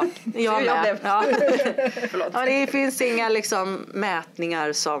 Ja, jag med. Ja. Förlåt. Ja, det finns inga liksom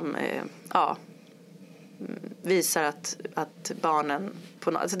mätningar som visar att barnen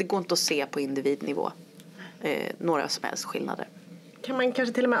alltså det går inte att se på individnivå några som helst skillnader. Kan man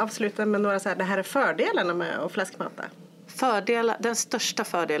kanske till och med avsluta med några så här, det här är fördelarna med att flaskmata? Den största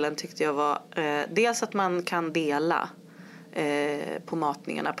fördelen tyckte jag var dels att man kan dela på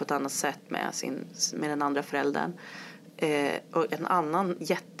matningarna på ett annat sätt med den andra föräldern. Och en annan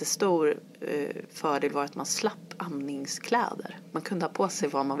jättestor fördel var att man slapp amningskläder. Man kunde ha på sig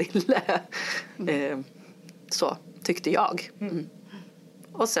vad man ville. Så tyckte jag.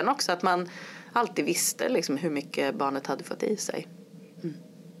 Och sen också att man alltid visste liksom hur mycket barnet hade fått i sig.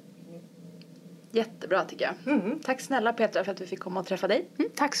 Jättebra tycker jag. Tack snälla Petra för att vi fick komma och träffa dig.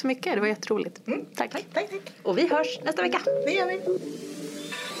 Tack så mycket, det var jätteroligt. Tack. Och vi hörs nästa vecka. Det gör vi.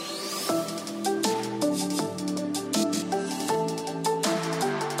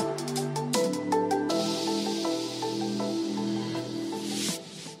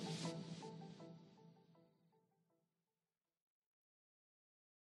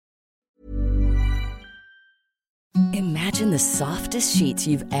 Imagine the softest sheets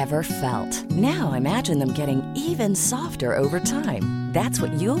you've ever felt. Now imagine them getting even softer over time. That's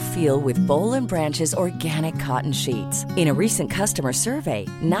what you'll feel with Boll & Branch's organic cotton sheets. In a recent customer survey,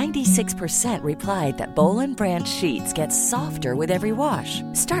 96% replied that Boll & Branch sheets get softer with every wash.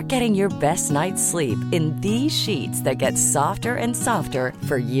 Start getting your best night's sleep in these sheets that get softer and softer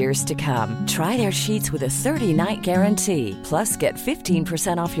for years to come. Try their sheets with a 30-night guarantee. Plus, get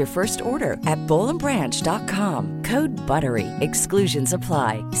 15% off your first order at bollandbranch.com. Code BUTTERY. Exclusions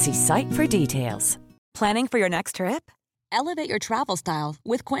apply. See site for details. Planning for your next trip? Elevate your travel style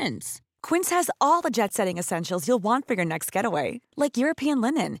with Quince. Quince has all the jet-setting essentials you'll want for your next getaway, like European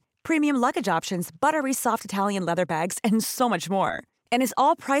linen, premium luggage options, buttery soft Italian leather bags, and so much more. And is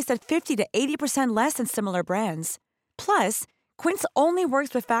all priced at 50 to 80% less than similar brands. Plus, Quince only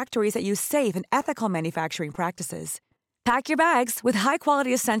works with factories that use safe and ethical manufacturing practices. Pack your bags with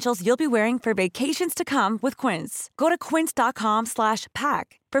high-quality essentials you'll be wearing for vacations to come with Quince. Go to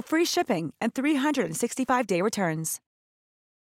quince.com/pack for free shipping and 365-day returns.